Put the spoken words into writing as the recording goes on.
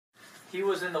he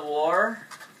was in the war,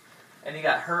 and he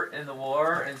got hurt in the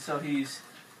war, and so he's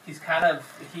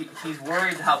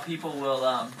worried how people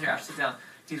will here, sit down.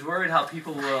 He's worried how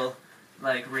people will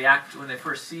like react when they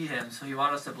first see him. So he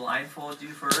wants us to blindfold you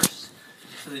first,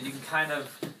 so that you can kind of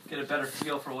get a better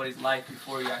feel for what he's like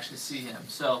before you actually see him.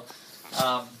 So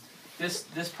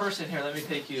this person here, let me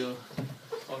take you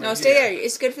over No, stay there.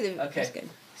 It's good for the. Okay. It's good.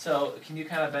 So can you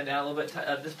kind of bend down a little bit?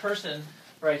 This person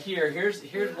right here, here's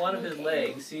one of his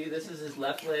legs. See, this is his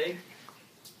left leg,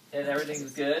 and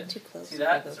everything's good. Too close. See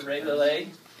that? It's a regular leg.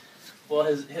 Well,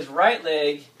 his right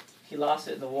leg, he lost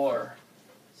it in the war.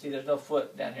 See, there's no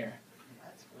foot down here.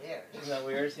 That's weird. Isn't that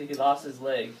weird? See, he lost his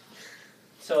leg.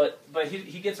 So, but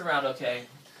he gets around okay.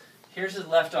 Here's his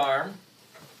left arm.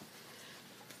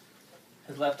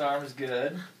 His left arm is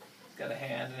good. He's got a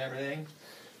hand and everything.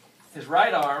 His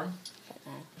right arm,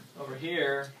 over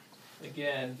here,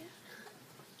 again.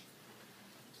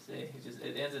 See,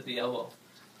 it ends at the elbow.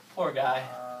 Poor guy.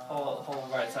 Whole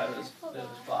right side of his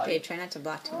body. Okay, try not to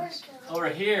block too much. Over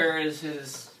here is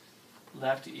his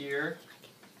left ear.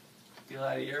 Feel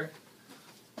that ear?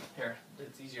 Here,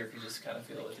 it's easier if you just kind of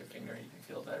feel it with your finger. You can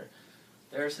feel it better.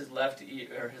 There's his left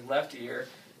ear,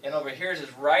 and over here is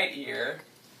his right ear.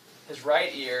 His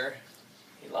right ear,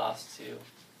 he lost too.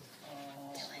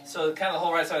 So kind of the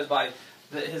whole right side of his body.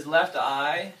 His left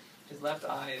eye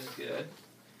is good.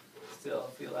 Still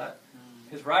feel that.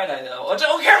 His right eye though.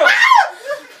 Oh, careful!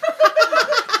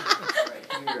 Right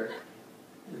here.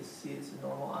 You see, it's a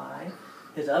normal eye.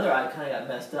 His other eye kind of got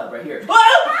messed up right here.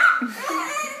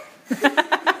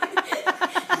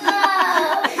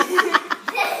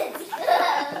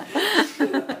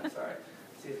 Sorry.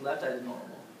 See, his left eye is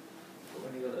normal. But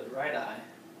when you go to the right eye.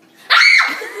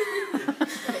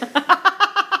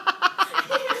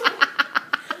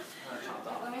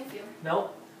 Let me feel.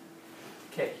 Nope.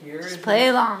 Okay, here's. Just play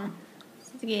along.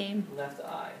 This is the game. Left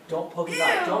eye. Don't poke his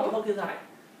eye. Don't poke his eye.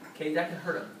 Okay, that can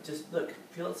hurt him. Just look.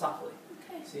 Feel it softly.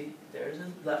 Okay. See? There's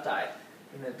his left eye.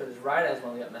 And then, but his right eye is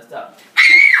one that got messed up.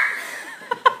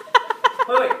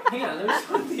 wait, hang on. Let me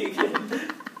show you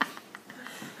again.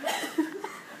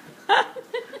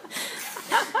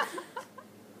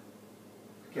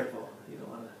 Careful. You don't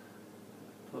want to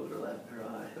poke her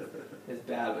eye. It's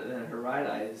bad, but then her right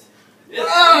eye is...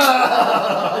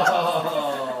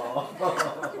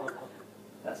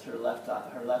 That's her left eye.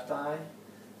 Her left eye.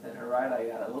 And her right eye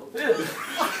got a little...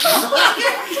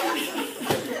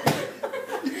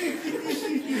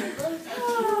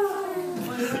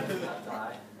 Left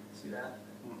eye. See that?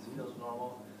 It feels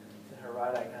normal. And her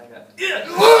right eye kind of got...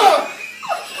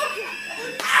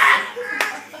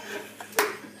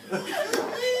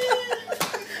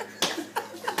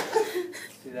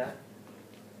 See that?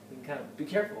 You can kind of be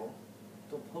careful.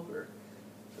 Don't poke her.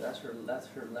 So that's her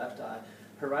left eye.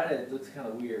 Her right eye looks kind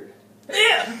of weird.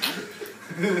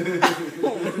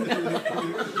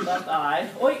 Left eye.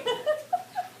 Wait.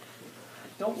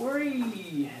 Don't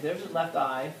worry. There's his left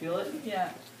eye. Feel it?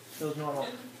 Yeah. Feels normal.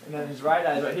 And then his right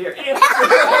eye is right here. His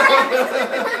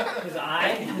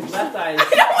eye. His left eye. I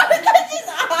don't want to touch his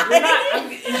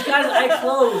eye. He's got his eye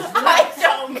closed. I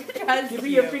don't trust Give me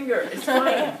your finger. It's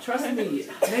fine. Trust me.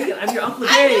 Megan, I'm your Uncle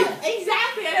I Dave. know,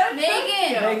 exactly. I don't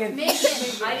Megan.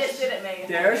 trust you. I just did it, Megan.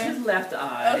 There's his left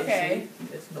eye. Okay.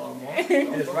 See? It's normal.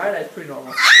 And his right eye is pretty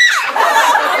normal.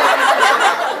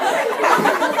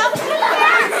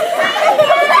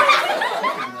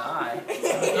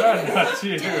 I'm not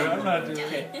you. I'm not doing it.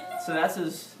 Okay, so that's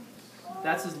his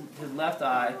left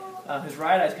eye. His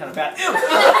right eye is kind of bad.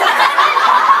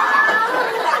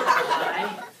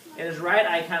 And his right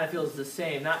eye kind of feels the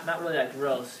same. Not really that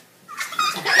gross.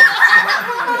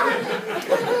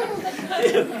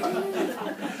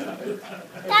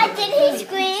 Dad, did he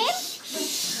scream?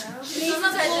 He's on the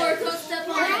floor. Don't step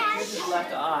on it. Here's his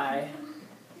left eye.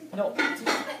 No.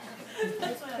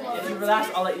 If you relax,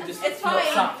 I'll let you just It's feel it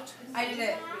fine. soft. I did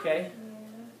it. Okay?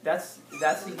 That's his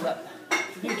left.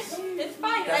 It's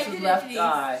fine. That's I his did left it, Denise.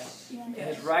 eye. And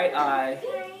his right eye.